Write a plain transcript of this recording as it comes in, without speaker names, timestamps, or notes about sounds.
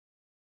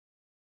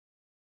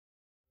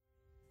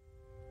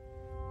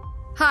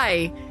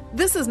Hi,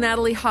 this is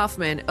Natalie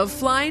Hoffman of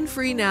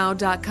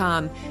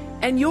FlyingFreeNow.com,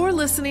 and you're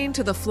listening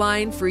to the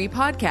Flying Free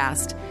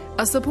Podcast,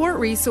 a support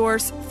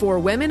resource for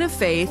women of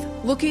faith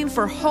looking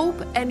for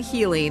hope and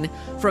healing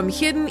from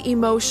hidden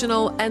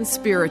emotional and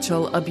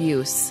spiritual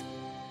abuse.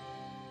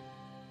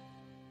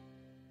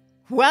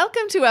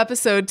 Welcome to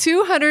episode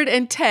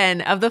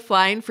 210 of the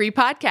Flying Free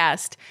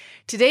Podcast.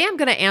 Today I'm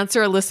going to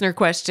answer a listener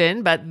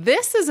question, but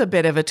this is a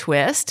bit of a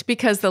twist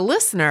because the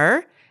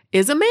listener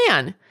is a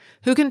man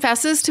who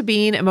confesses to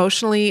being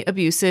emotionally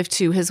abusive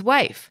to his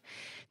wife.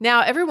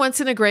 Now, every once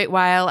in a great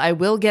while, I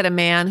will get a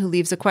man who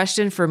leaves a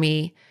question for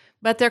me,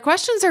 but their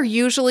questions are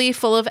usually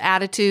full of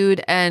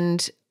attitude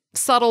and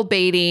subtle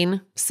baiting,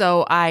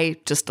 so I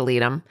just delete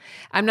them.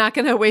 I'm not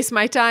going to waste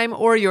my time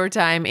or your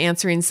time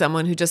answering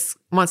someone who just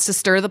wants to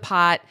stir the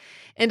pot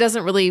and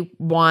doesn't really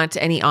want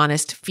any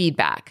honest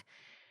feedback.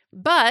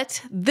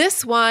 But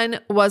this one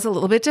was a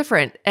little bit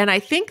different, and I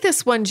think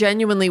this one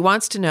genuinely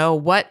wants to know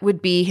what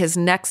would be his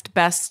next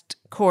best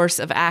course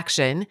of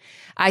action.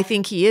 I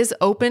think he is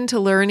open to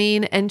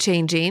learning and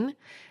changing.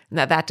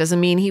 Now, that doesn't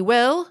mean he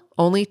will.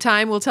 Only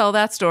time will tell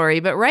that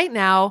story. But right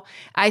now,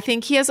 I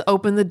think he has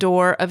opened the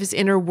door of his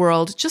inner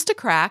world just a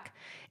crack,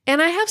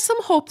 and I have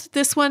some hope that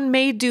this one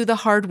may do the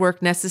hard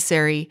work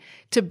necessary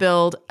to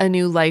build a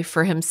new life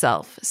for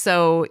himself.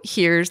 So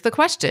here's the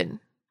question.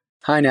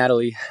 Hi,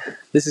 Natalie.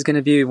 This is going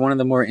to be one of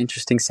the more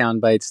interesting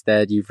sound bites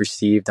that you've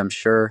received, I'm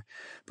sure,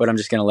 but I'm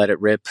just going to let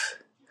it rip.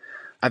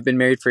 I've been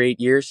married for 8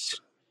 years.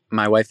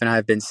 My wife and I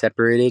have been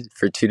separated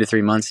for 2 to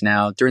 3 months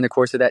now. During the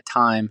course of that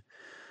time,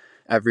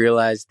 I've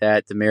realized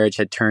that the marriage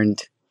had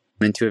turned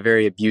into a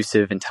very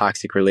abusive and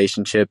toxic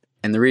relationship.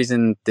 And the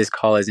reason this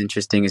call is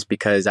interesting is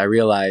because I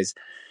realized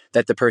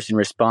that the person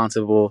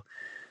responsible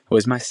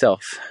was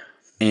myself.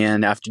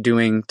 And after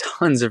doing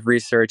tons of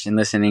research and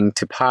listening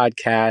to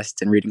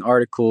podcasts and reading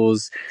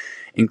articles,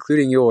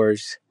 including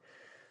yours,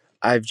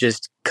 I've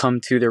just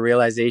come to the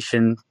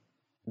realization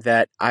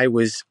that I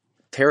was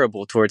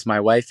terrible towards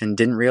my wife and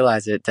didn't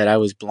realize it, that I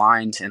was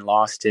blind and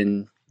lost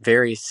in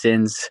various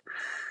sins.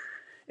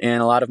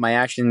 And a lot of my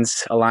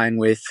actions align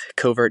with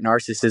covert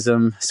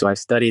narcissism. So I've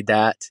studied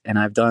that and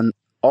I've done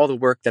all the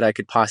work that I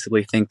could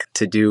possibly think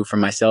to do for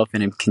myself,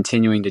 and I'm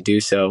continuing to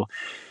do so.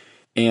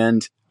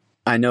 And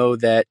I know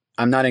that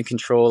I'm not in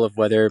control of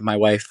whether my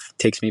wife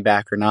takes me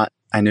back or not.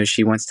 I know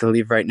she wants to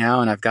leave right now,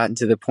 and I've gotten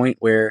to the point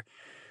where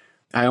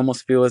I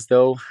almost feel as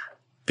though,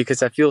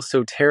 because I feel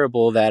so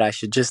terrible, that I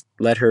should just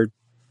let her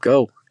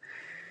go,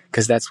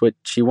 because that's what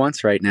she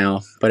wants right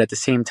now. But at the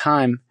same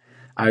time,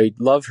 I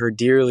love her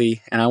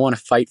dearly, and I want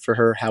to fight for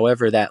her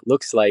however that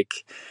looks like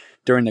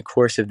during the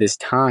course of this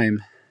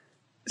time.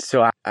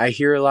 So I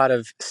hear a lot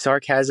of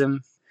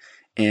sarcasm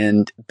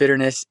and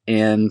bitterness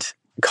and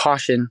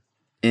caution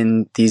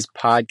in these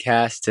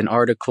podcasts and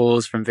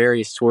articles from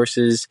various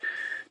sources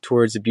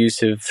towards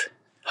abusive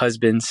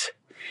husbands.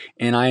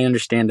 And I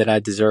understand that I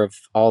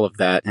deserve all of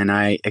that, and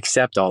I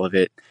accept all of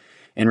it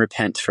and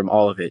repent from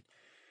all of it.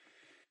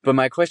 But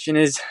my question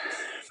is,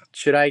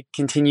 should I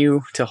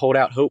continue to hold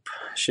out hope?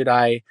 Should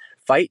I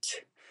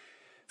fight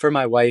for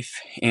my wife?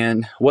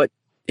 And what,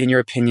 in your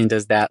opinion,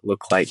 does that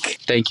look like?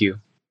 Thank you.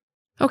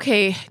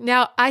 Okay,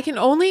 now I can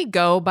only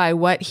go by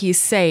what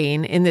he's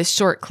saying in this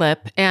short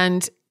clip,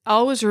 and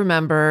always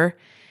remember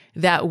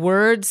that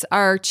words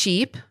are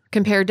cheap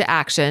compared to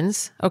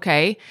actions,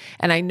 okay?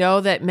 And I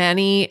know that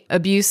many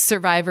abuse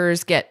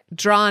survivors get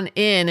drawn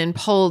in and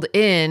pulled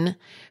in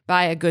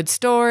by a good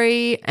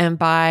story and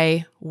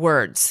by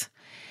words.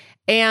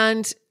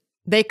 And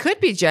they could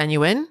be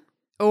genuine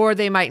or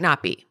they might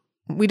not be.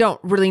 We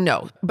don't really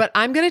know. But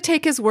I'm going to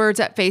take his words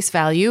at face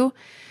value.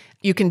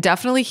 You can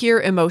definitely hear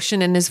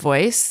emotion in his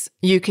voice.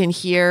 You can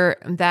hear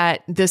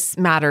that this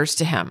matters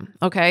to him,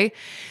 okay?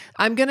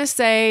 I'm going to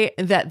say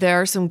that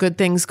there are some good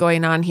things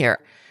going on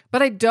here,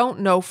 but I don't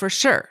know for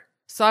sure.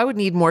 So I would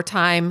need more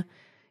time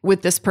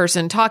with this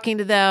person, talking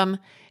to them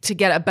to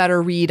get a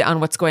better read on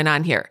what's going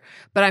on here.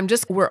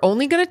 But we're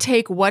only going to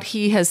take what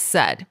he has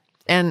said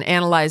and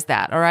analyze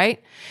that, all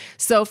right?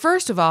 So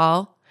first of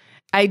all,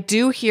 I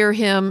do hear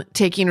him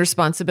taking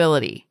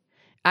responsibility.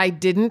 I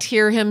didn't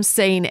hear him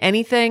saying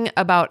anything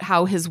about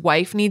how his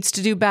wife needs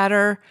to do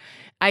better.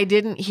 I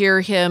didn't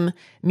hear him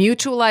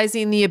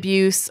mutualizing the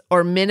abuse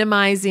or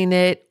minimizing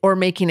it or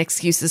making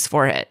excuses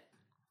for it.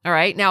 All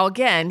right. Now,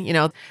 again,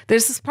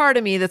 there's this part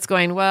of me that's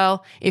going,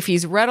 well, if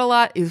he's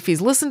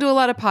listened to a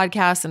lot of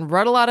podcasts and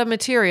read a lot of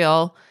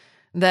material,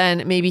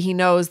 then maybe he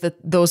knows that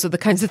those are the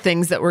kinds of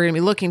things that we're going to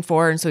be looking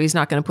for. And so he's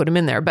not going to put him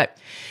in there. But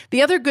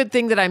the other good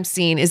thing that I'm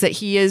seeing is that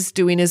he is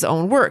doing his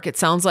own work. It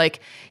sounds like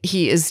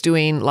he is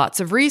doing lots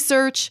of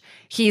research.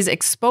 He's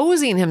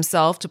exposing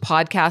himself to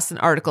podcasts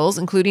and articles,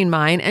 including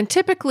mine. And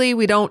typically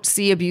we don't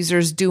see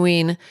abusers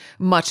doing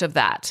much of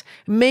that,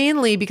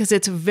 mainly because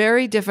it's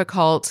very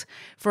difficult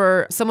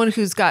for someone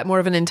who's got more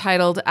of an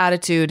entitled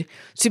attitude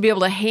to be able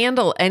to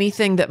handle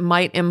anything that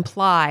might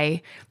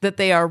imply that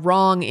they are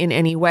wrong in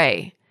any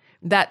way.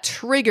 That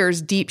triggers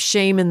deep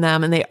shame in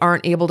them and they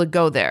aren't able to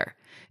go there.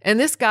 And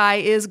this guy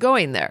is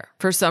going there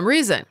for some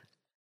reason.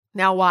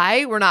 Now,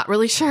 why? We're not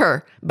really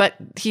sure, but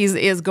he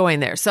is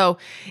going there. So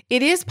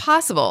it is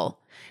possible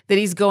that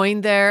he's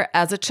going there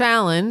as a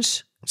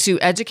challenge to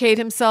educate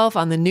himself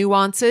on the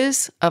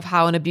nuances of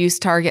how an abuse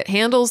target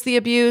handles the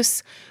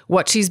abuse,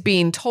 what she's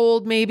being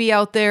told maybe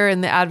out there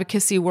in the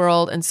advocacy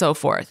world, and so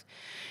forth.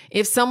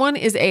 If someone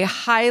is a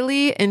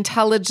highly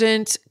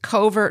intelligent,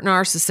 covert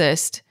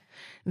narcissist,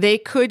 they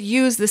could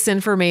use this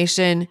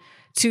information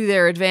to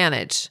their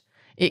advantage.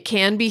 It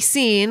can be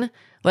seen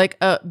like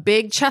a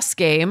big chess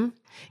game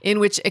in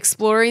which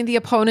exploring the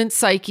opponent's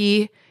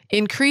psyche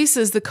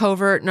increases the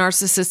covert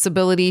narcissist's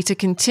ability to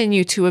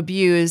continue to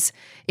abuse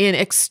in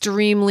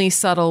extremely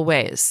subtle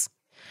ways.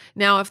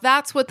 Now, if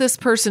that's what this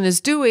person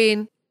is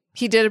doing,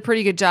 he did a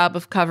pretty good job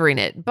of covering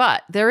it.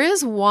 But there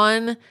is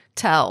one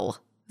tell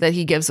that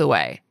he gives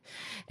away.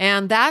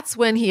 And that's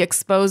when he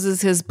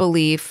exposes his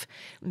belief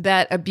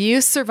that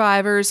abuse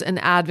survivors and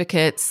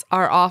advocates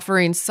are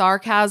offering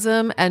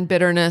sarcasm and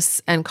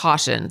bitterness and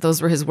caution.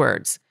 Those were his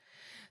words.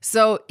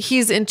 So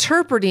he's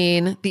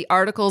interpreting the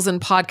articles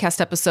and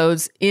podcast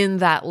episodes in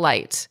that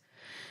light.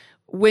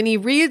 When he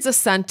reads a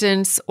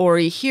sentence or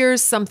he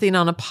hears something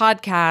on a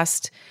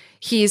podcast,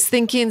 he's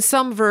thinking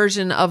some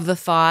version of the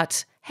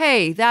thought,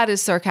 hey, that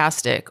is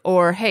sarcastic,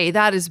 or hey,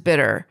 that is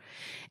bitter.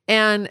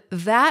 And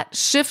that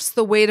shifts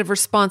the weight of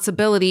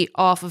responsibility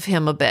off of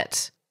him a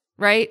bit,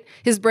 right?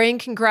 His brain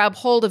can grab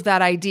hold of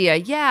that idea.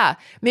 Yeah,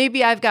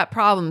 maybe I've got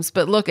problems,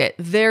 but look it,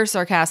 they're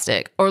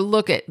sarcastic, or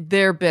look it,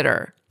 they're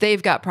bitter.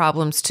 They've got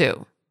problems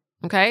too.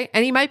 Okay.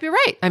 And he might be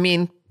right. I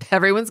mean,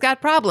 everyone's got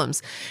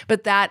problems,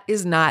 but that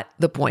is not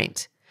the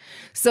point.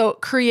 So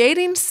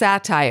creating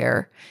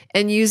satire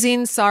and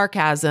using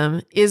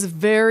sarcasm is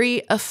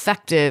very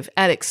effective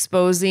at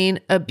exposing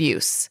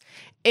abuse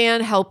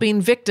and helping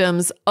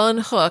victims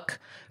unhook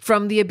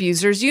from the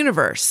abuser's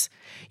universe.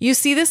 You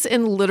see this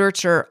in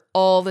literature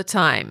all the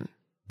time.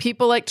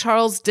 People like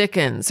Charles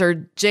Dickens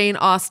or Jane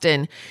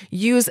Austen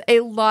use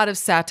a lot of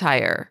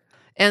satire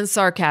and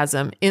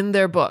sarcasm in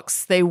their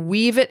books. They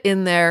weave it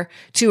in there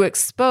to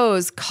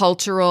expose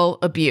cultural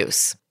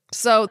abuse.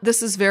 So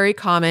this is very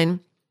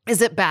common.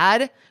 Is it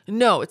bad?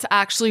 No, it's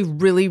actually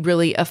really,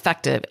 really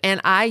effective.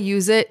 And I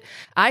use it.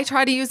 I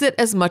try to use it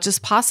as much as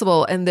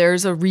possible. And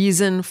there's a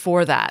reason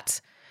for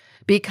that.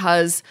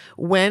 Because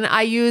when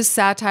I use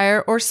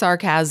satire or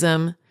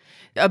sarcasm,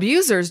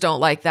 abusers don't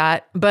like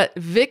that, but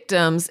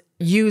victims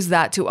use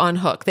that to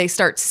unhook. They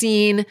start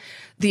seeing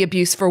the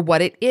abuse for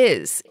what it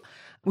is.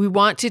 We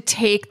want to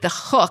take the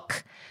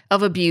hook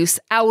of abuse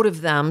out of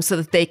them so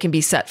that they can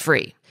be set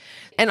free.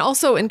 And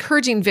also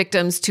encouraging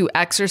victims to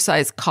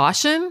exercise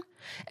caution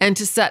and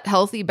to set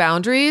healthy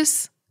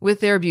boundaries with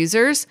their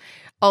abusers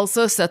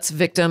also sets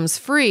victims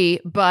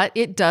free, but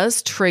it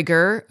does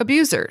trigger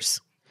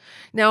abusers.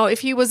 Now,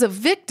 if he was a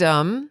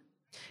victim,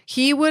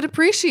 he would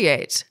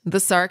appreciate the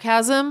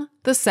sarcasm,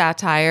 the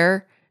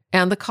satire,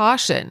 and the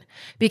caution,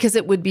 because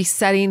it would be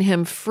setting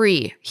him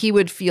free. He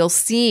would feel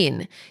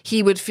seen.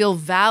 He would feel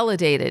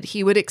validated.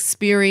 He would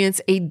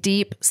experience a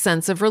deep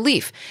sense of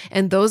relief.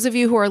 And those of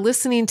you who are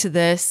listening to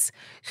this,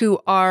 who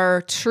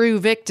are true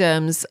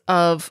victims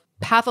of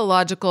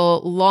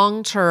pathological,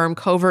 long-term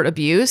covert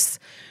abuse,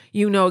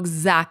 you know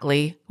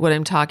exactly what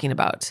I'm talking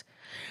about.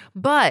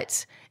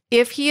 But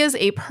if he is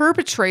a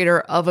perpetrator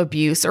of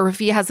abuse, or if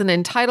he has an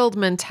entitled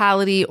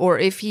mentality, or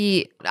if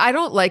I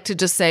don't like to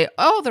just say,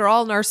 oh, they're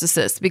all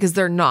narcissists, because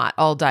they're not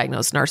all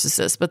diagnosed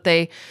narcissists, but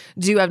they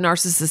do have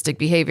narcissistic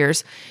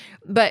behaviors.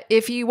 But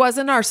if he was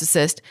a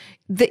narcissist,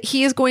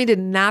 he is going to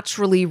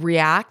naturally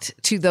react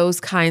to those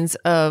kinds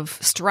of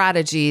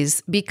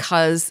strategies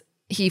because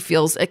he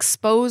feels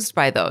exposed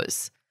by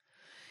those.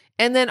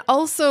 And then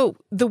also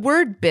the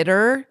word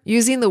bitter,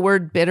 using the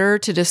word bitter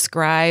to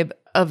describe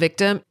a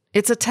victim,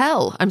 it's a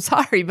tell. I'm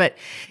sorry, but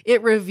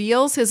it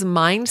reveals his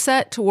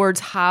mindset towards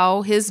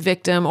how his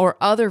victim or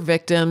other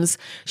victims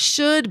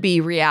should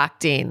be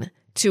reacting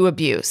to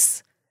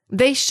abuse.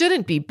 They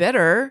shouldn't be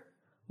bitter.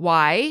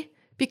 Why?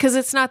 Because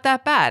it's not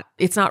that bad.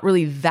 It's not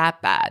really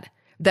that bad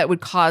that would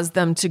cause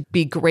them to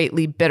be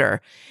greatly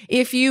bitter.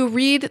 If you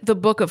read the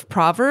book of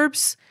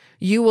Proverbs,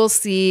 you will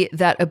see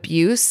that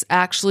abuse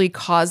actually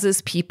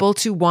causes people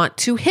to want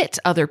to hit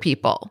other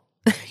people.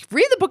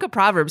 Read the book of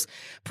Proverbs.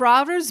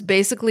 Proverbs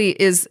basically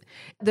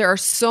there are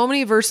so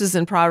many verses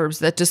in Proverbs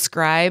that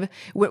describe,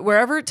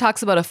 wherever it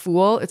talks about a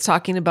fool, it's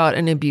talking about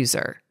an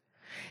abuser.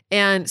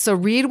 And so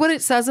read what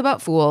it says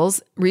about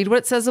fools, read what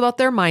it says about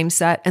their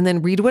mindset, and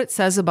then read what it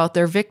says about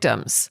their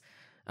victims.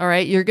 All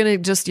right.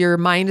 Your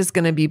mind is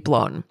going to be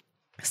blown.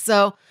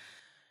 So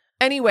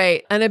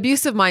anyway, an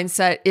abusive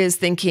mindset is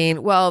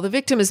thinking, well, the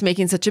victim is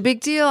making such a big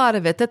deal out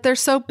of it that they're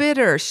so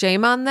bitter,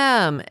 shame on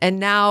them. And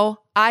now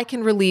I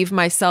can relieve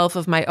myself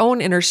of my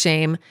own inner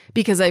shame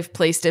because I've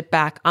placed it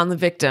back on the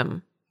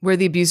victim where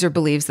the abuser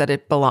believes that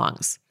it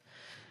belongs.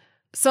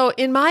 So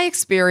in my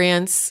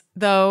experience,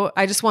 though,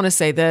 I just want to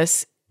say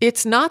this,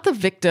 it's not the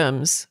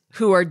victims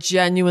who are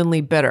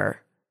genuinely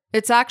bitter.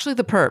 It's actually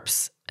the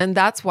perps, and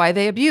that's why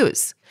they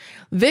abuse.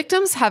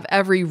 Victims have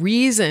every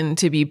reason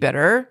to be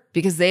bitter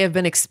because they have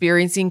been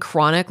experiencing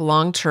chronic,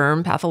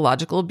 long-term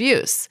pathological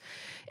abuse.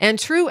 And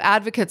true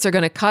advocates are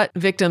going to cut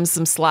victims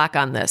some slack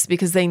on this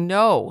because they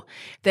know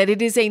that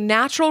it is a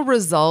natural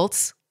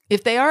result.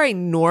 If they are a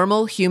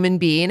normal human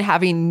being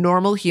having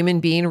normal human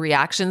being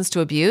reactions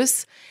to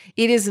abuse,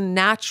 it is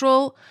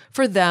natural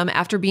for them,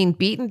 after being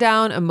beaten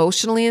down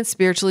emotionally and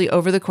spiritually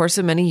over the course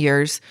of many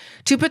years,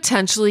 to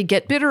potentially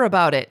get bitter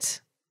about it.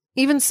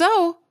 Even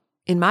so,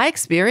 in my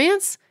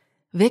experience,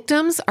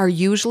 victims are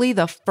usually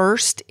the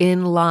first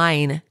in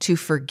line to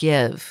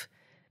forgive.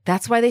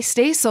 That's why they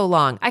stay so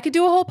long. I could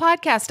do a whole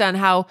podcast on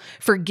how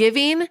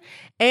forgiving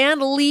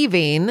and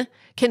leaving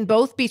can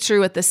both be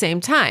true at the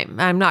same time.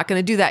 I'm not going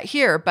to do that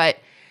here, but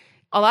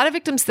a lot of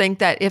victims think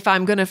that if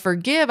I'm going to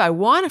forgive, I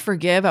want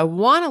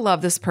to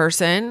love this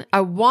person,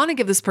 I want to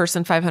give this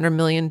person 500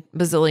 million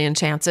bazillion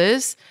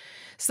chances,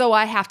 so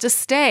I have to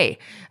stay.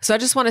 So I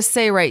just want to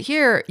say right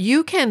here,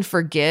 you can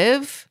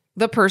forgive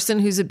the person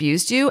who's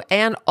abused you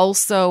and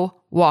also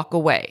walk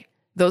away.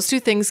 Those two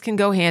things can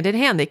go hand in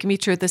hand. They can be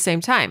true at the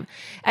same time.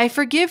 I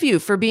forgive you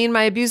for being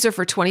my abuser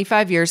for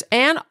 25 years,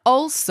 and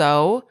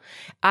also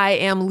I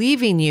am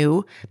leaving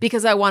you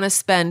because I want to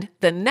spend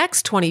the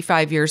next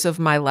 25 years of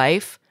my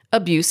life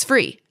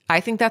abuse-free.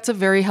 I think that's a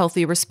very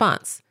healthy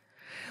response.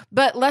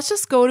 But let's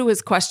just go to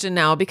his question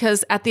now,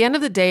 because at the end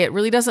of the day, it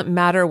really doesn't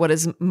matter what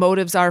his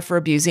motives are for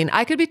abusing.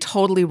 I could be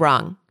totally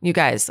wrong, you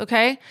guys,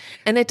 okay?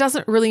 And it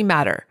doesn't really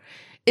matter.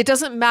 It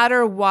doesn't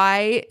matter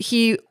why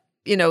he,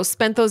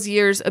 spent those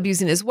years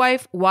abusing his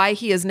wife, why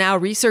he is now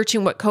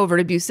researching what covert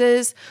abuse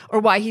is, or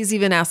why he's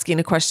even asking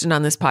a question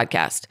on this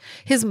podcast.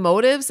 His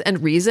motives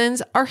and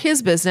reasons are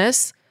his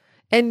business,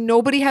 and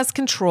nobody has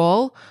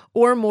control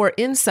or more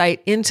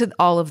insight into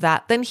all of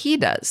that than he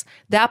does.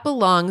 That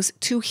belongs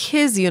to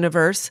his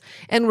universe,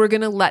 and we're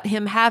going to let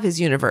him have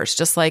his universe.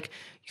 Just like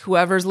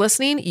whoever's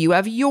listening, you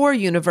have your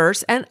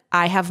universe, and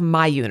I have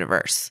my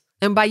universe.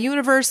 And by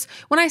universe,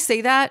 when I say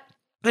that,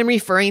 I'm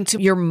referring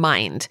to your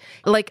mind.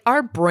 Like,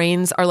 our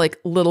brains are like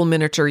little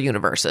miniature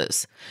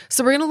universes.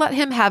 So we're going to let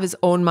him have his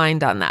own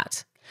mind on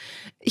that.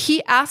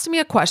 He asked me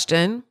a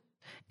question,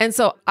 and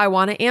so I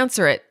want to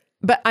answer it.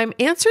 But I'm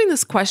answering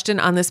this question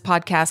on this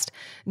podcast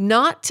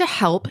not to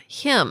help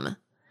him,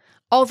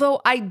 although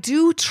I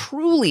do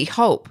truly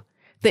hope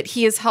that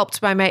he is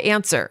helped by my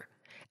answer.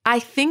 I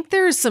think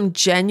there is some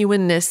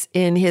genuineness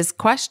in his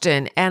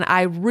question, and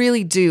I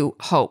really do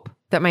hope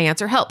that my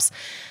answer helps.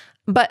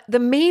 But the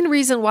main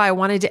reason why I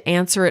wanted to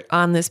answer it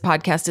on this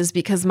podcast is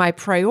because my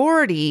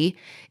priority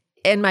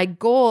and my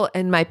goal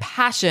and my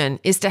passion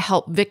is to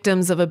help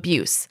victims of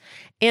abuse.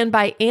 And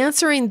by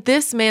answering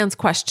this man's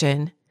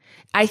question,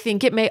 I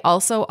think it may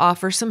also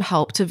offer some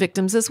help to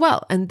victims as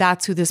well. And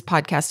that's who this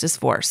podcast is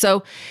for.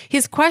 So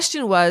his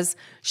question was,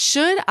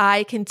 should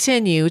I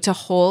continue to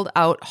hold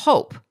out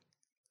hope?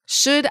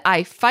 Should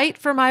I fight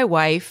for my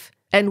wife?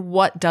 And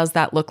what does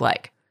that look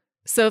like?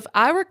 So if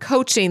I were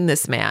coaching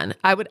this man,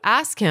 I would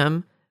ask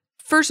him,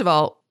 first of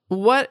all,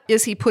 what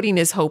is he putting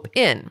his hope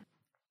in?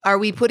 Are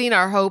we putting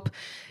our hope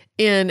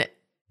in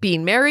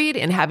being married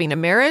and having a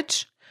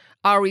marriage?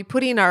 Are we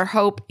putting our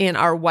hope in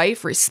our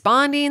wife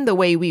responding the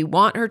way we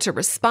want her to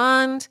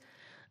respond?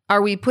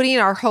 Are we putting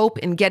our hope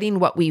in getting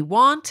what we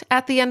want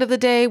at the end of the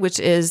day, which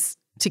is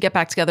to get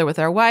back together with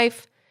our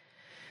wife?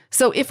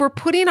 So if we're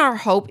putting our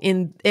hope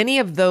in any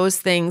of those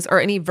things or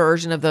any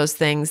version of those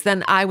things,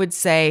 then I would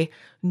say,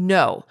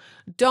 no,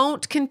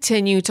 don't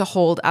continue to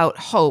hold out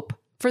hope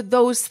for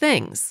those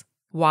things.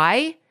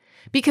 Why?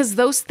 Because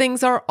those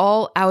things are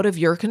all out of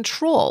your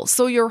control.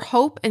 So your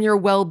hope and your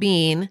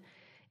well-being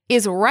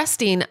is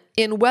resting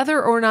in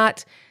whether or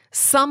not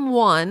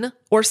someone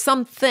or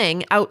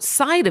something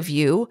outside of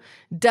you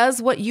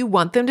does what you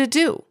want them to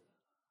do.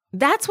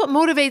 That's what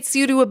motivates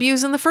you to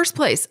abuse in the first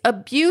place.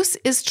 Abuse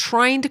is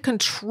trying to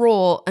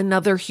control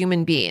another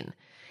human being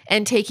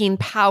and taking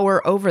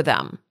power over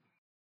them.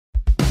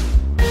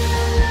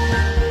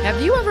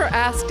 Have you ever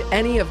asked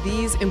any of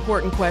these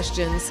important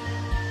questions?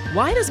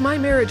 Why does my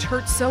marriage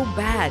hurt so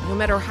bad no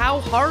matter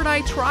how hard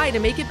I try to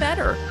make it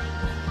better?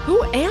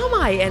 Who am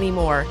I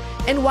anymore?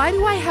 And why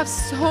do I have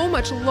so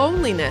much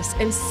loneliness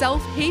and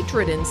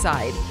self-hatred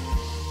inside?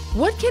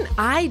 What can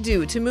I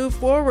do to move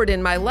forward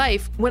in my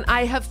life when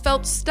I have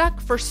felt stuck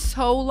for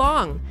so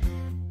long?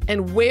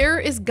 And where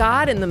is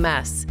God in the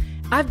mess?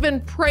 I've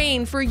been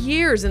praying for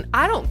years and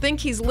I don't think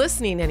He's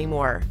listening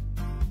anymore.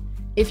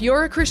 If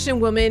you're a Christian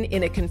woman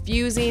in a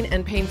confusing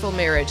and painful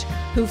marriage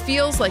who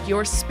feels like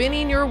you're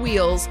spinning your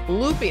wheels,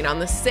 looping on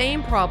the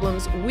same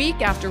problems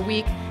week after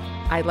week,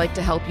 I'd like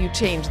to help you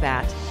change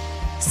that.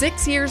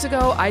 6 years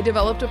ago, I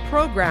developed a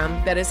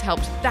program that has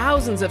helped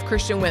thousands of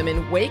Christian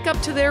women wake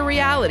up to their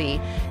reality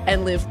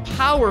and live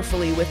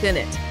powerfully within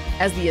it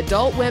as the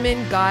adult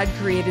women God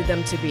created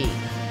them to be.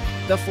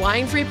 The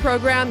Flying Free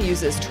program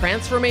uses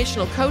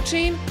transformational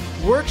coaching,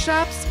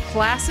 workshops,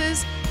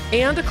 classes,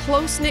 and a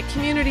close-knit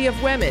community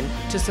of women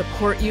to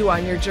support you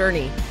on your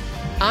journey.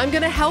 I'm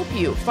going to help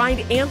you find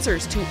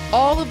answers to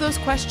all of those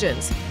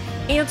questions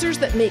Answers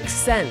that make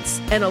sense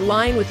and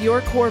align with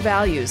your core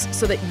values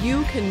so that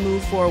you can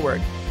move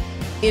forward.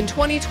 In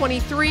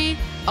 2023,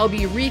 I'll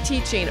be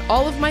reteaching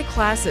all of my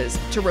classes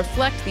to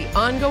reflect the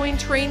ongoing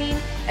training,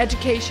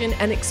 education,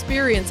 and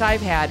experience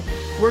I've had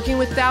working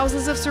with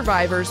thousands of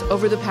survivors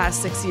over the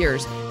past 6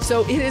 years.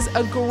 So it is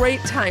a great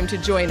time to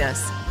join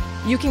us.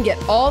 You can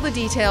get all the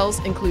details,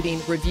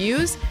 including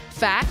reviews,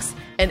 facts,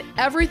 and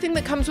everything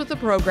that comes with the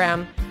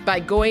program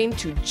by going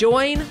to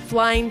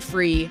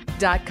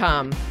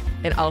joinflyingfree.com.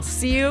 And I'll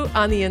see you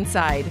on the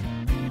inside.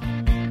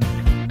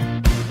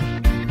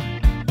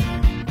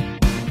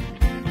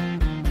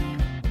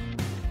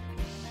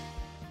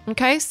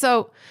 Okay,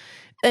 so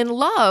and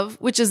love,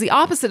 which is the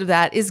opposite of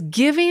that, is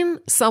giving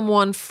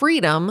someone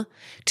freedom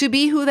to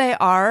be who they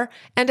are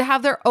and to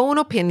have their own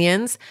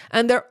opinions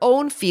and their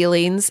own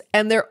feelings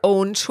and their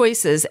own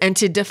choices and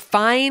to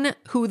define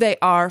who they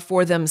are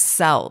for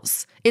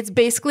themselves. It's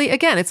basically,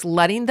 again, it's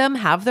letting them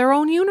have their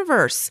own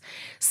universe.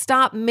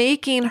 Stop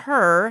making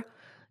her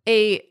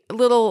a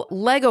little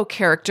Lego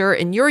character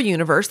in your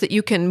universe that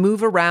you can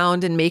move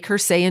around and make her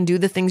say and do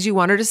the things you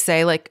want her to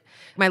say, like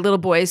my little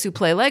boys who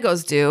play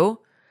Legos do.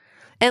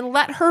 And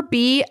let her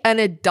be an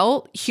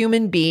adult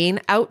human being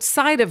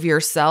outside of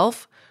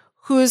yourself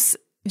who's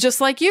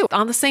just like you,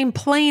 on the same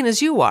plane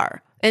as you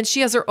are. And she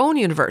has her own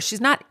universe.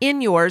 She's not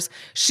in yours.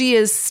 She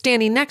is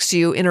standing next to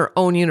you in her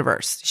own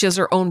universe. She has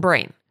her own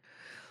brain.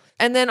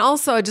 And then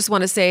also, I just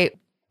want to say,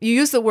 you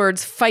use the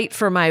words fight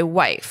for my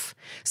wife.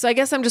 So I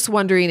guess I'm just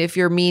wondering if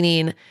you're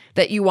meaning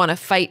that you want to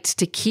fight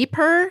to keep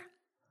her.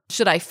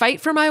 Should I fight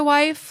for my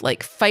wife?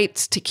 Like fight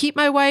to keep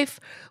my wife?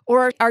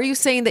 Or are you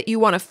saying that you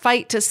want to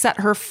fight to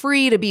set her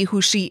free to be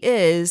who she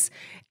is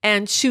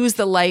and choose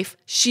the life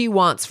she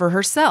wants for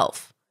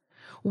herself?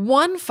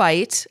 One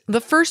fight, the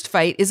first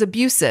fight, is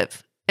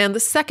abusive, and the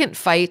second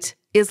fight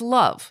is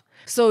love.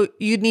 So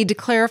you'd need to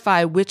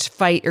clarify which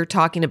fight you're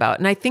talking about.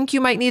 And I think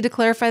you might need to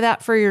clarify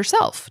that for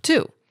yourself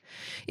too.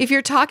 If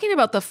you're talking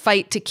about the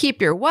fight to keep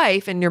your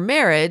wife and your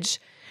marriage,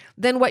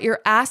 then what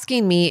you're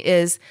asking me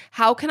is,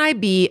 how can I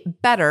be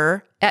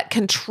better at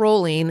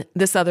controlling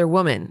this other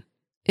woman,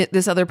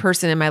 this other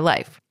person in my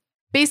life?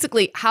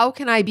 Basically, how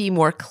can I be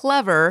more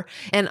clever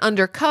and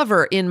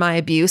undercover in my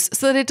abuse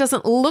so that it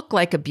doesn't look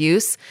like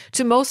abuse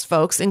to most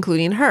folks,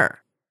 including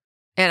her?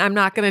 And I'm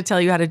not going to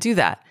tell you how to do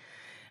that.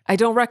 I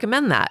don't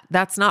recommend that.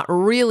 That's not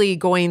really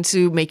going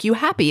to make you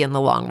happy in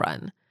the long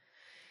run.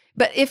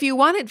 But if you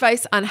want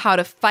advice on how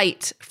to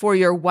fight for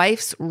your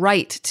wife's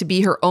right to be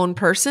her own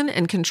person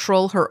and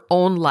control her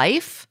own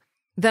life,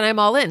 then I'm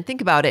all in. Think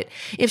about it.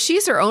 If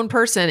she's her own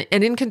person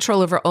and in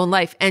control of her own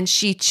life and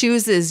she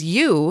chooses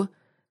you,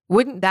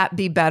 wouldn't that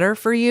be better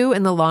for you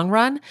in the long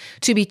run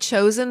to be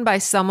chosen by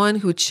someone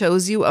who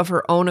chose you of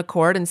her own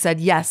accord and said,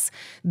 yes,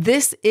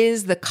 this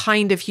is the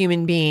kind of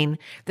human being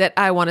that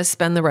I want to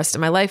spend the rest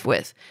of my life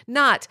with?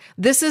 Not,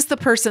 this is the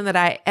person that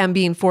I am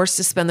being forced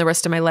to spend the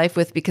rest of my life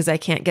with because I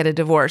can't get a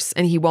divorce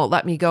and he won't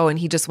let me go and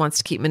he just wants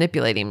to keep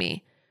manipulating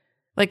me.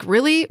 Like,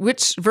 really?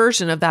 Which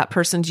version of that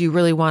person do you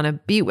really want to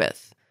be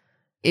with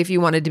if you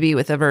wanted to be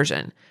with a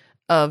version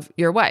of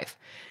your wife?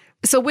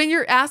 So when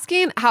you're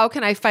asking, how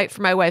can I fight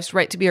for my wife's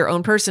right to be her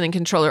own person and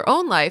control her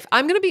own life?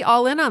 I'm going to be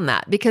all in on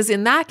that, because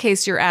in that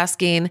case, you're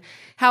asking,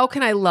 how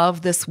can I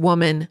love this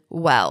woman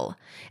well?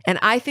 And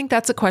I think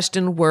that's a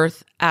question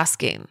worth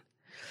asking.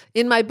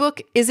 In my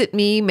book, Is It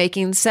Me?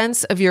 Making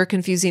Sense of Your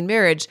Confusing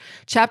Marriage,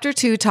 Chapter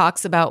 2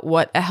 talks about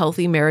what a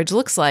healthy marriage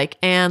looks like.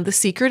 And the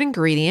secret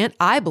ingredient,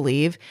 I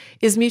believe,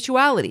 is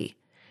mutuality.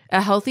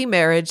 A healthy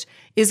marriage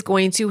is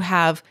going to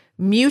have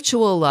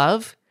mutual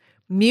love,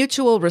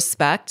 mutual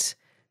respect,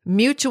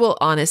 mutual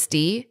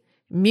honesty,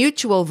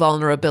 mutual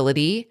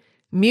vulnerability,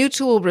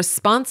 mutual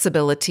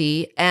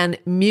responsibility, and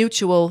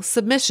mutual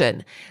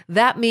submission.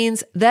 That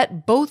means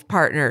that both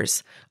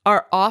partners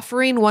are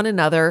offering one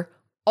another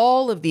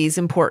all of these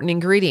important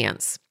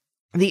ingredients.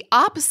 The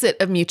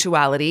opposite of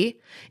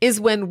mutuality is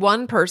when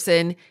one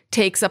person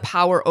takes a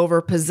power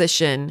over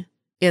position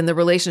in the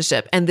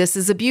relationship. And this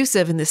is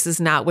abusive, and this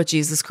is not what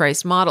Jesus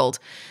Christ modeled.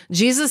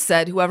 Jesus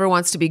said, whoever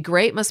wants to be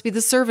great must be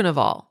the servant of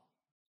all.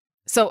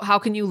 So how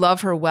can you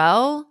love her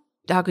well?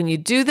 How can you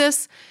do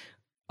this?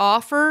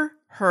 Offer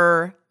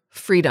her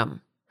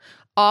freedom.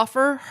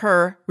 Offer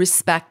her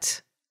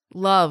respect,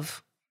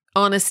 love,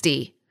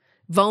 honesty,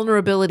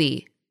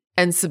 vulnerability,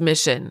 and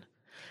submission.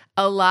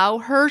 Allow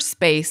her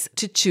space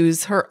to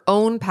choose her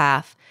own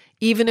path,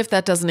 even if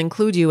that doesn't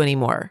include you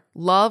anymore.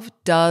 Love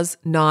does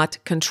not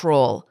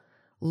control.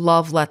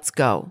 Love lets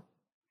go.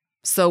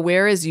 So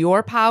where is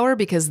your power?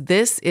 Because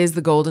this is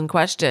the golden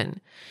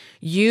question.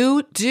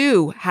 You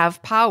do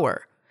have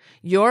power.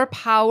 Your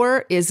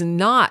power is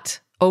not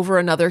over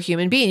another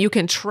human being. You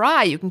can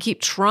try, you can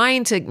keep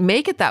trying to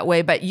make it that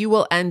way, but you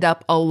will end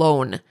up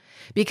alone,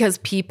 because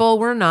people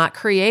were not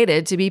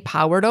created to be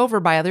powered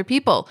over by other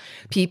people.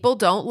 People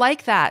don't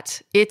like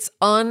that. It's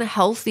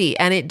unhealthy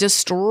and it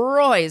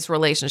destroys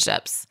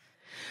relationships.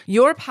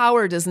 Your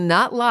power does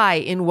not lie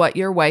in what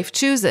your wife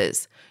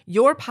chooses.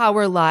 Your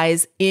power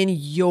lies in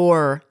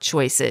your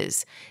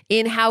choices,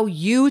 in how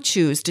you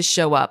choose to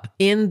show up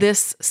in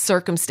this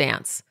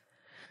circumstance.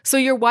 So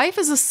your wife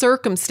is a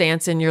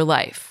circumstance in your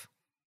life.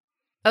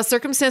 A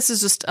circumstance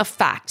is just a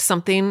fact,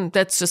 something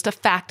that's just a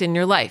fact in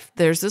your life.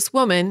 There's this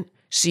woman,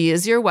 she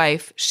is your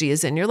wife, she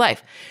is in your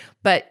life.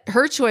 But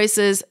her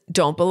choices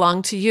don't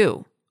belong to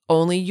you.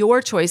 Only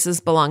your choices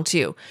belong to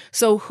you.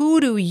 So who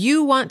do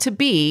you want to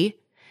be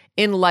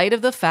in light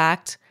of the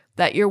fact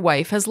that your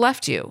wife has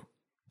left you?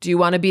 Do you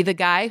want to be the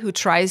guy who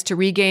tries to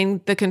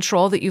regain the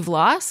control that you've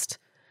lost?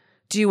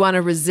 Do you want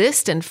to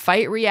resist and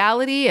fight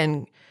reality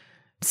and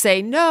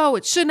say, no,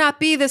 it should not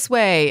be this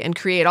way, and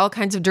create all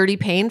kinds of dirty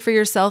pain for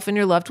yourself and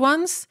your loved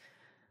ones?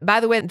 By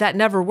the way, that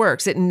never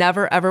works. It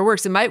never, ever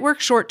works. It might work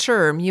short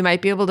term. You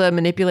might be able to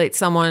manipulate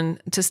someone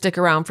to stick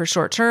around for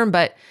short term,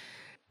 but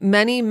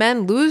many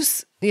men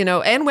lose,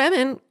 and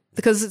women,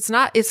 because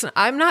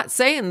I'm not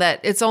saying that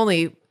it's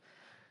only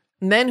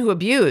men who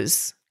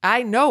abuse.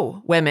 I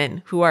know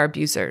women who are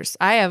abusers.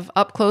 I have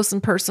up close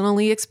and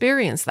personally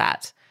experienced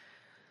that.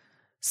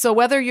 So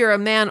whether you're a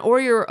man or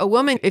you're a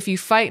woman, if you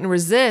fight and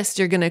resist,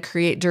 you're going to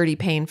create dirty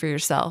pain for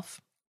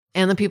yourself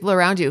and the people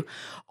around you.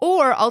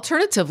 Or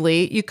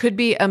alternatively, you could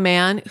be a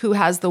man who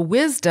has the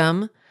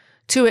wisdom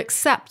to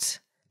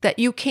accept that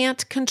you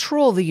can't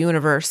control the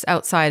universe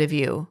outside of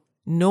you,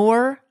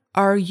 nor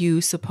are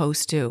you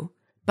supposed to.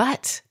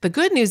 But the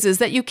good news is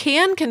that you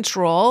can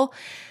control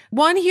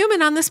one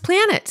human on this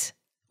planet.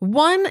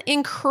 One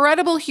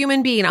incredible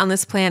human being on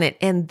this planet,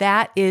 and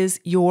that is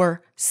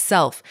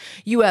yourself.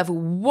 You have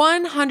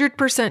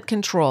 100%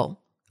 control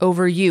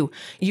over you.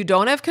 You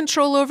don't have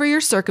control over your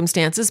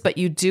circumstances, but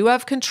you do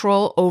have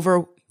control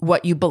over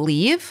what you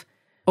believe,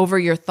 over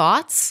your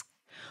thoughts,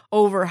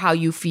 over how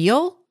you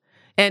feel,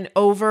 and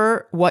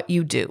over what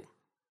you do.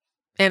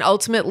 And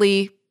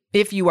ultimately,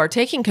 if you are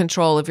taking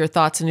control of your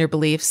thoughts and your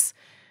beliefs,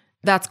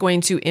 that's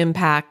going to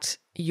impact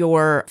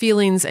your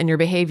feelings and your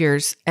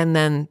behaviors, and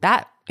then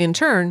that in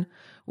turn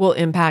will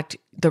impact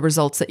the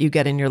results that you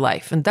get in your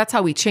life. And that's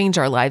how we change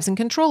our lives and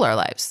control our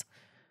lives.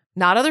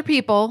 Not other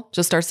people,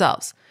 just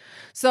ourselves.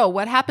 So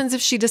what happens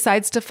if she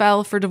decides to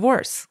file for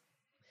divorce?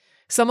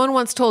 Someone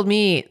once told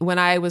me when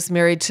I was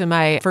married to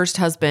my first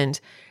husband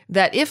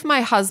that if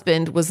my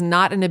husband was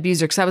not an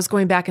abuser, because I was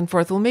going back and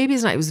forth, well, maybe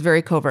he's not, he was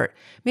very covert.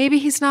 Maybe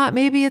he's not,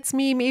 maybe it's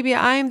me, maybe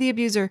I'm the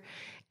abuser.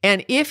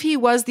 And if he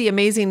was the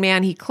amazing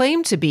man he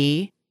claimed to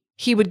be,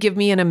 he would give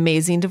me an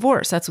amazing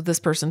divorce. That's what this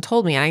person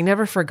told me. And I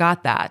never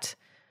forgot that.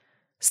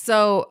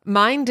 So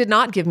mine did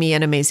not give me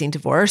an amazing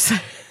divorce,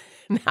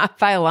 not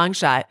by a long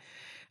shot.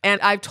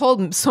 And I've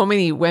told so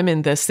many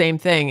women the same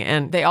thing,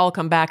 and they all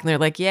come back and they're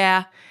like,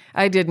 yeah,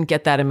 I didn't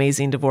get that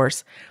amazing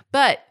divorce.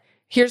 But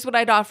here's what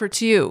I'd offer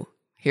to you.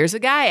 Here's a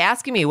guy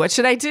asking me, what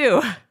should I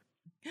do?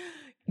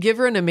 Give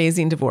her an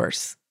amazing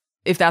divorce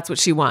if that's what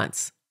she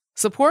wants.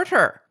 Support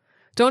her.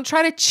 Don't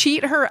try to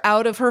cheat her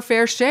out of her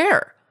fair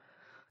share.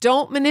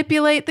 Don't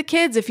manipulate the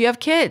kids if you have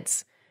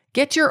kids.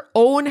 Get your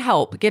own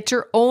help, get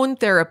your own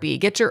therapy,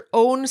 get your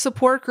own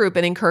support group,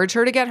 and encourage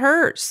her to get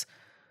hers.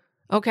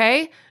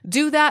 Okay?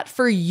 Do that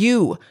for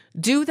you.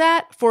 Do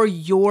that for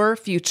your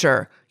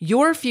future.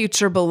 Your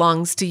future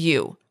belongs to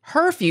you.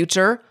 Her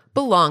future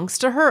belongs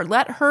to her.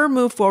 Let her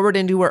move forward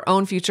into her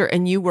own future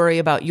and you worry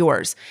about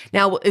yours.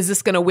 Now, is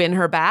this going to win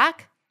her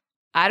back?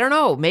 I don't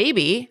know.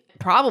 Maybe.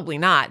 Probably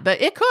not,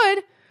 but it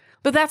could.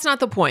 But that's not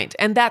the point,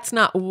 and that's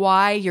not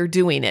why you're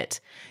doing it.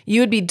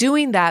 You would be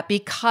doing that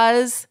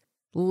because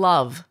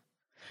love.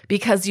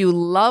 Because you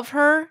love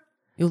her,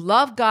 you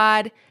love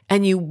God,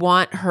 and you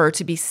want her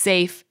to be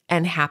safe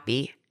and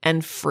happy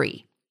and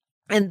free.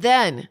 And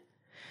then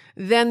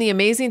the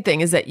amazing thing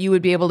is that you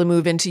would be able to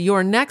move into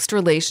your next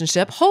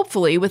relationship,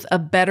 hopefully with a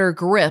better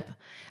grip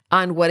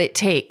on what it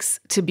takes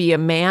to be a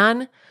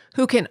man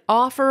who can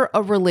offer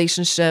a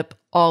relationship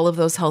all of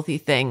those healthy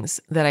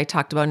things that I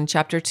talked about in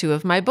chapter 2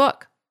 of my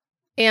book.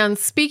 And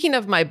speaking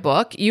of my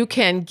book, you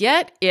can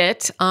get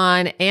it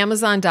on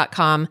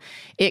Amazon.com.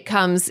 It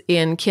comes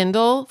in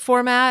Kindle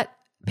format,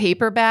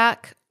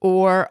 paperback,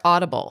 or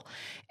Audible.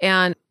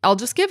 And I'll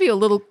just give you a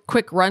little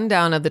quick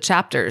rundown of the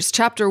chapters.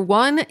 Chapter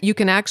 1, you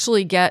can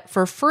actually get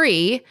for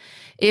free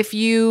if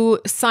you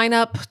sign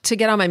up to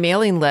get on my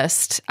mailing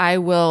list. I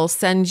will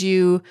send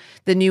you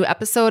the new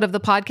episode of the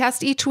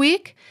podcast each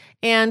week.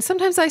 And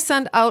sometimes I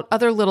send out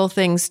other little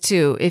things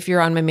too if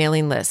you're on my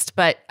mailing list.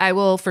 But I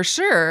will for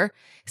sure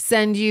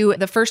send you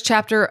the first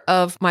chapter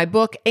of my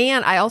book.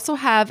 And I also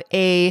have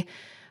a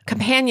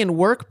companion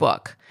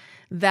workbook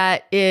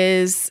that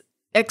is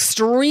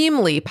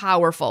extremely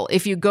powerful.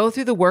 If you go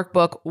through the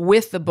workbook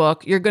with the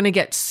book, you're going to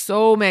get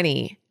so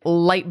many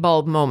light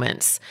bulb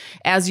moments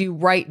as you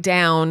write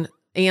down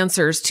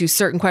answers to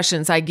certain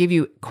questions. I give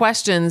you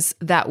questions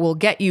that will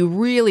get you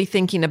really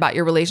thinking about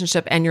your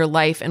relationship and your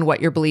life and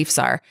what your beliefs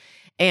are.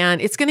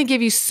 And it's going to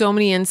give you so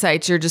many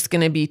insights. You're just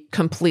going to be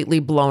completely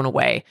blown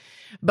away.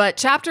 But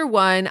chapter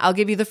 1, I'll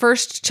give you the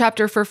first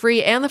chapter for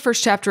free and the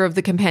first chapter of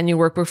the companion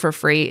workbook for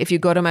free. If you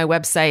go to my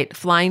website,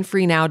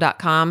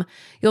 flyingfreenow.com,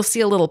 you'll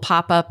see a little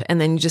pop-up and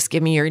then you just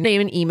give me your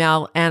name and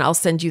email and I'll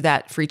send you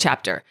that free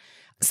chapter.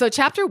 So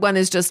chapter 1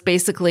 is just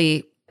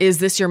basically, is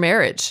this your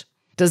marriage?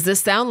 Does this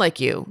sound like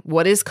you?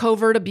 What is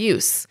covert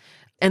abuse?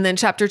 And then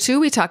chapter 2,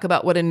 we talk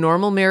about what a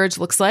normal marriage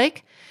looks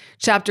like.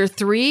 Chapter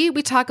 3,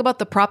 we talk about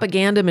the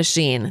propaganda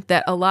machine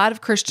that a lot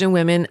of Christian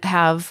women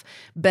have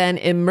been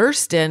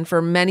immersed in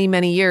for many,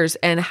 many years,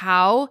 and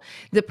how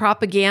the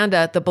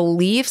propaganda, the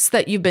beliefs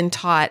that you've been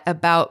taught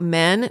about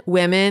men,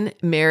 women,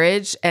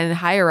 marriage, and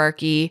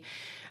hierarchy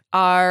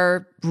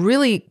are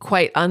really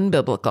quite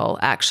unbiblical,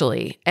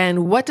 actually.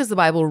 And what does the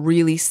Bible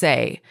really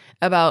say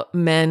about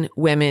men,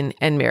 women,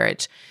 and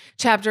marriage?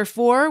 Chapter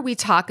 4, we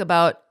talk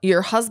about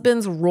your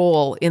husband's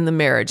role in the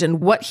marriage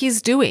and what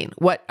he's doing.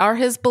 What are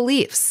his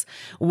beliefs?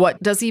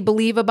 What does he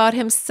believe about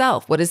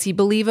himself? What does he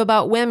believe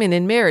about women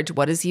in marriage?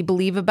 What does he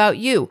believe about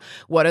you?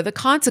 What are the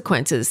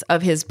consequences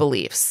of his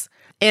beliefs?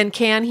 And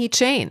can he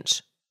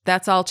change?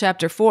 That's all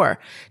chapter 4.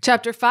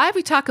 Chapter 5,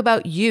 we talk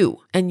about you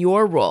and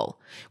your role.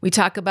 We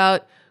talk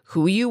about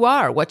who you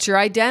are, what's your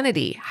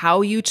identity,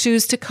 how you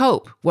choose to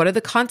cope, what are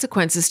the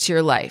consequences to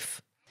your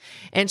life.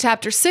 In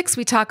chapter 6,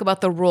 we talk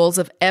about the roles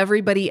of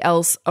everybody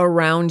else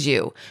around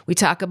you. We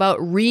talk about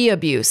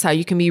re-abuse, how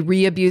you can be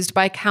re-abused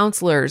by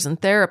counselors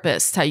and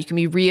therapists, how you can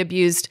be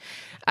re-abused.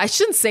 I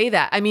shouldn't say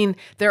that. I mean,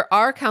 there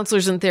are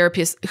counselors and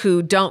therapists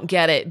who don't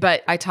get it,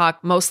 but I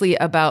talk mostly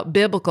about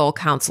biblical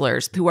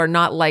counselors who are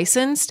not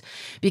licensed,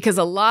 because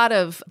a lot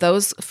of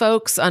those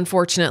folks,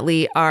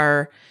 unfortunately,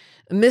 are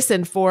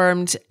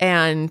misinformed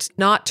and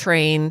not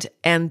trained,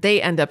 and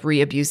they end up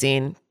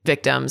re-abusing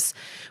victims.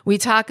 We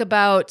talk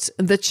about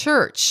the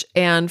church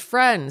and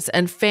friends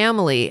and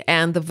family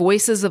and the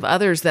voices of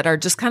others that are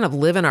just kind of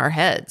live in our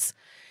heads.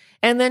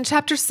 And then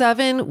chapter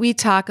 7, we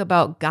talk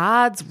about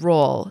God's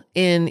role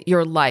in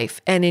your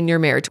life and in your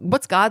marriage.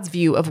 What's God's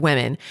view of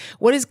women?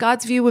 What is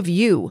God's view of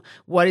you?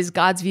 What is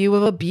God's view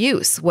of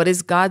abuse? What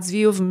is God's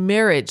view of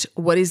marriage?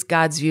 What is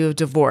God's view of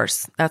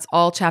divorce? That's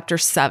all chapter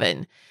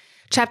 7.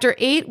 Chapter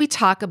 8, we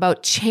talk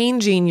about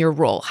changing your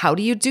role. How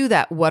do you do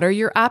that? What are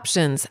your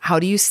options? How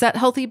do you set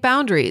healthy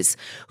boundaries?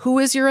 Who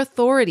is your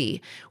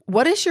authority?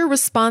 What is your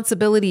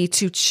responsibility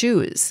to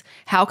choose?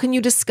 How can you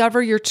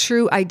discover your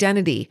true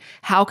identity?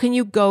 How can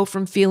you go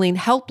from feeling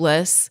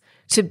helpless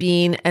to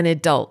being an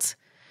adult?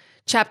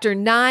 Chapter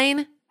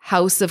 9,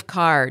 House of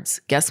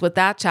Cards. Guess what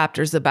that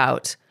chapter's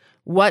about?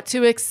 What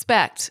to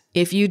expect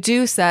if you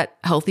do set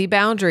healthy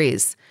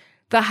boundaries.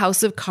 The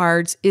house of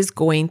cards is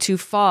going to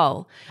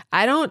fall.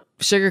 I don't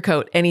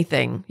sugarcoat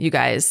anything, you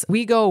guys.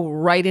 We go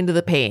right into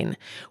the pain.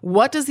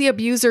 What does the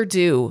abuser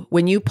do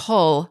when you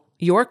pull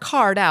your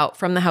card out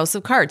from the house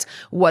of cards?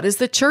 What does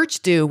the church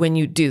do when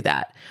you do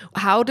that?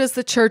 How does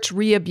the church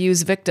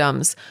re-abuse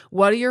victims?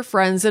 What do your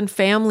friends and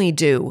family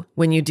do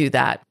when you do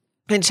that?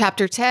 In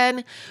chapter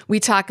 10, we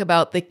talk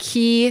about the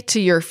key to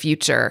your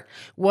future.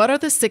 What are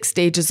the 6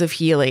 stages of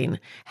healing?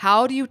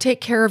 How do you take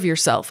care of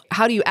yourself?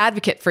 How do you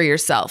advocate for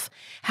yourself?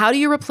 How do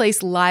you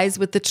replace lies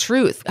with the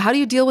truth? How do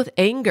you deal with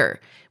anger?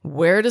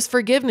 Where does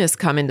forgiveness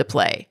come into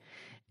play?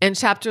 And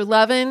chapter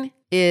 11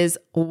 is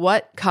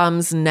what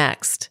comes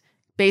next.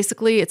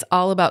 Basically, it's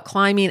all about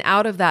climbing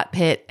out of that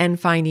pit and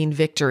finding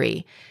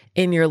victory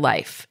in your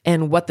life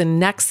and what the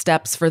next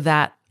steps for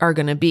that are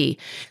going to be.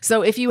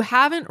 So if you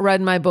haven't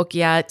read my book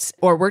yet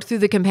or worked through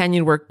the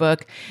companion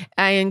workbook,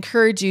 I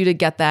encourage you to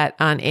get that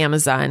on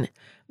Amazon.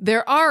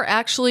 There are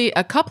actually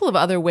a couple of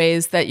other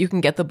ways that you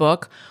can get the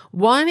book.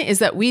 One is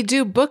that we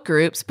do book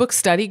groups, book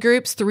study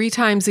groups 3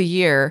 times a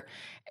year.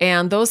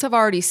 And those have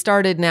already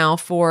started now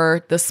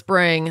for the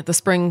spring. The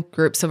spring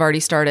groups have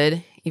already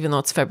started, even though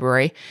it's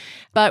February.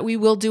 But we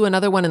will do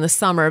another one in the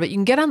summer. But you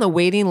can get on the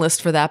waiting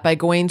list for that by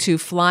going to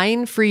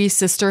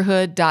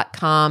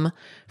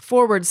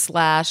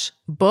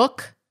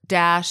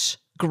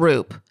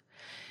flyingfreesisterhood.com/book-group.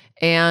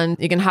 And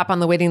you can hop on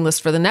the waiting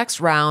list for the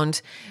next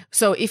round.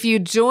 So if you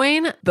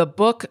join the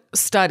book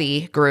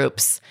study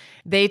groups,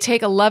 they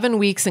take 11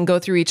 weeks and go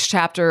through each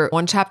chapter,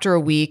 1 chapter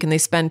a week, and they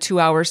spend 2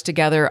 hours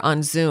together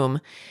on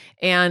Zoom.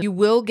 And you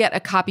will get a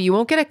copy. You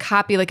won't get a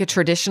copy like a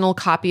traditional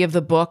copy of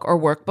the book or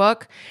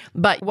workbook,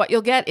 but what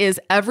you'll get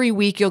is every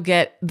week you'll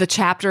get the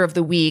chapter of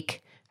the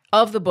week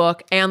of the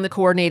book and the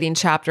coordinating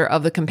chapter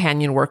of the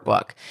companion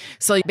workbook.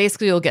 So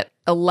basically you'll get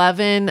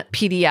 11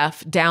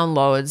 PDF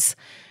downloads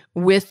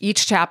with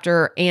each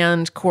chapter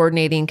and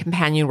coordinating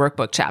companion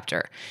workbook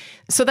chapter.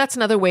 So that's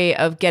another way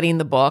of getting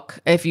the book.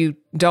 If you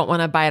don't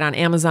want to buy it on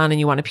Amazon and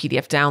you want a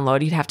PDF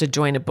download, you'd have to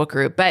join a book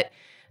group. But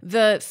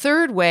The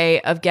third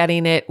way of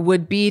getting it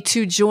would be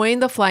to join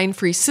the Flying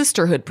Free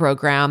Sisterhood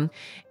program.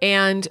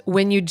 And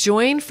when you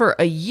join for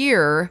a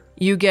year,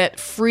 you get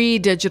free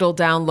digital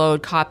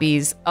download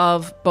copies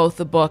of both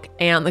the book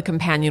and the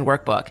companion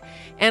workbook.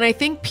 And I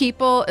think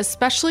people,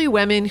 especially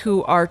women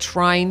who are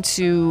trying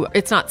to,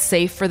 it's not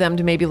safe for them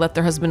to maybe let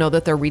their husband know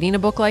that they're reading a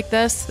book like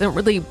this. They don't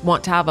really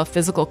want to have a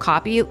physical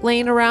copy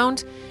laying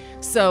around.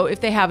 So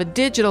if they have a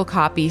digital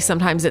copy,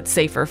 sometimes it's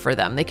safer for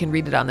them. They can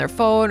read it on their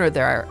phone or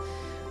their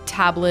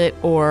tablet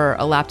or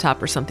a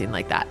laptop or something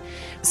like that.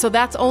 So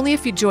that's only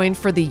if you join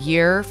for the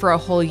year, for a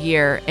whole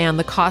year. And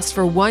the cost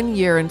for 1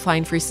 year in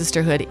Flying Free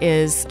Sisterhood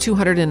is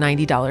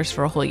 $290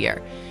 for a whole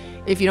year.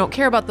 If you don't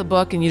care about the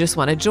book and you just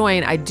want to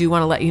join, I do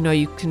want to let you know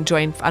you can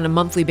join on a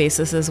monthly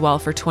basis as well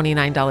for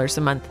 $29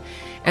 a month.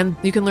 And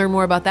you can learn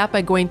more about that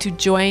by going to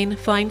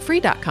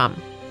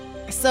joinflyingfree.com.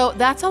 So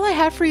that's all I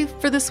had for you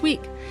for this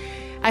week.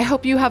 I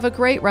hope you have a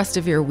great rest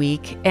of your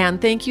week.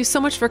 And thank you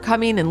so much for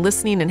coming and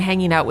listening and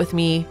hanging out with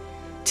me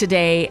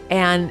today.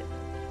 And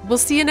we'll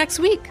see you next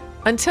week.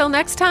 Until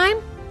next time,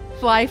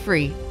 fly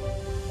free.